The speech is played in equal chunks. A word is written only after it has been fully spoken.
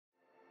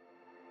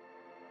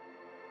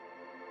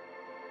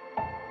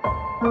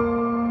July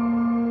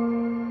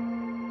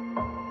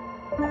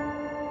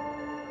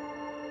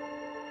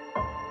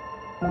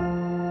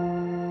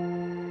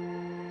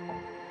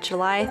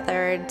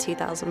 3rd,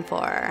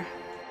 2004.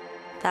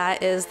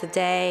 That is the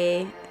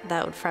day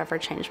that would forever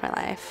change my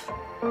life.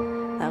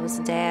 That was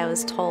the day I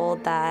was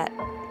told that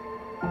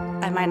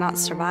I might not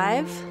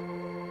survive.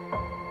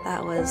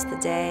 That was the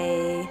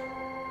day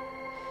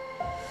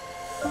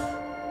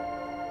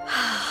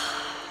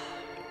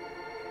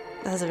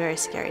that was a very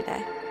scary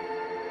day.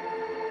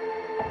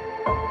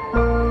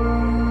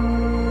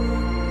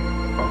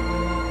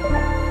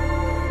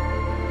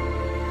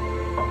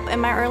 In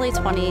my early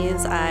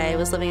 20s, I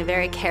was living a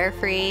very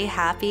carefree,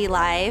 happy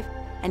life.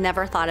 I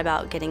never thought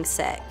about getting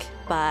sick.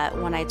 But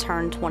when I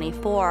turned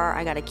 24,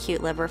 I got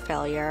acute liver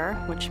failure,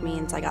 which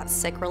means I got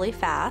sick really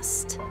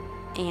fast.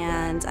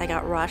 And I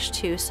got rushed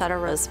to Sutter,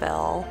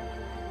 Roseville.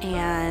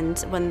 And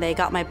when they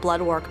got my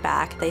blood work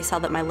back, they saw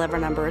that my liver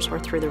numbers were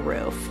through the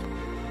roof.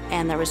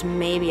 And there was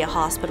maybe a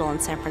hospital in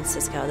San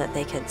Francisco that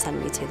they could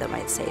send me to that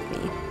might save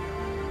me.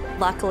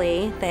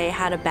 Luckily, they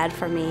had a bed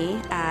for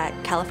me at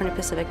California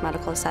Pacific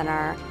Medical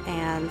Center,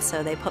 and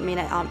so they put me in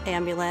an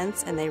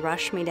ambulance and they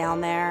rushed me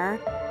down there.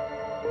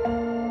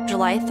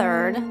 July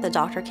 3rd, the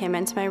doctor came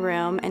into my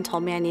room and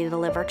told me I needed a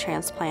liver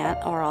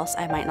transplant or else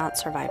I might not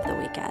survive the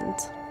weekend.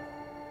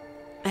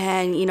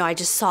 And you know, I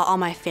just saw all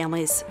my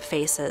family's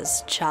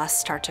faces just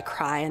start to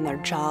cry and their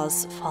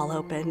jaws fall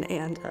open,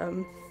 and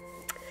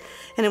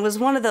it was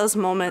one of those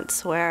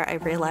moments where I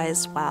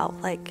realized, wow,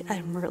 like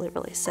I'm really,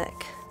 really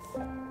sick.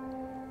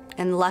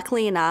 And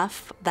luckily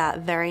enough, that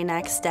very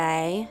next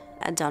day,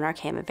 a donor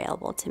came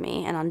available to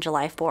me, and on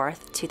July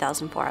 4th,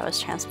 2004, I was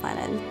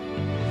transplanted.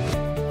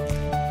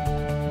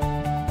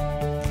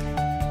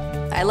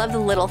 I love the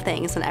little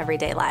things in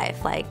everyday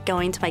life, like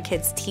going to my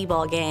kids'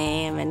 t-ball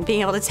game and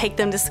being able to take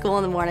them to school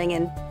in the morning,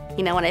 and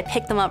you know, when I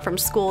pick them up from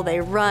school,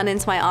 they run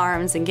into my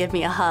arms and give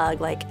me a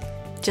hug, like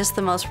just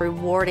the most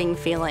rewarding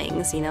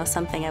feelings, you know,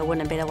 something I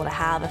wouldn't have been able to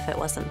have if it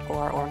wasn't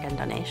for organ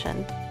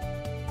donation.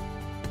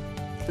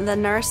 The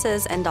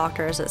nurses and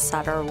doctors at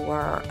Sutter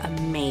were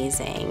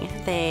amazing.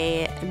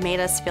 They made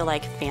us feel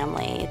like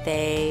family.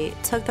 They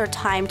took their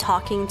time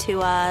talking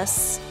to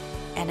us,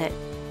 and it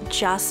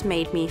just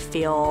made me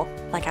feel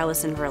like I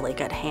was in really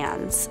good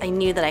hands. I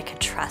knew that I could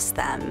trust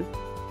them.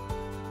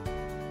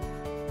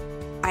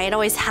 I had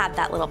always had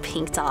that little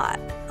pink dot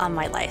on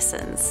my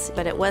license,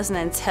 but it wasn't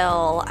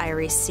until I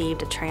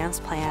received a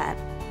transplant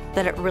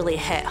that it really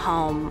hit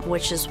home,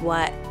 which is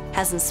what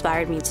has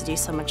inspired me to do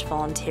so much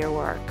volunteer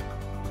work.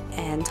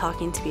 And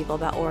talking to people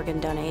about organ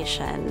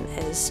donation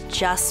is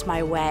just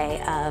my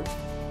way of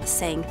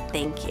saying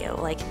thank you.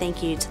 Like,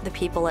 thank you to the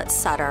people at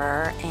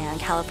Sutter and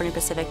California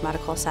Pacific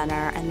Medical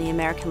Center and the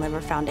American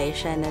Liver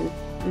Foundation, and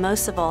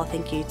most of all,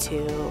 thank you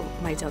to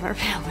my donor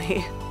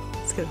family.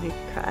 It's gonna make me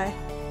cry.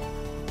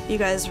 You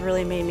guys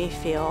really made me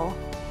feel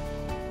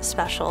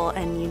special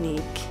and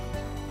unique,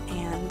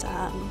 and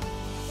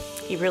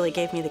you really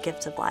gave me the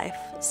gift of life,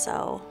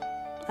 so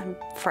I'm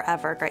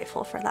forever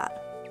grateful for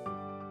that.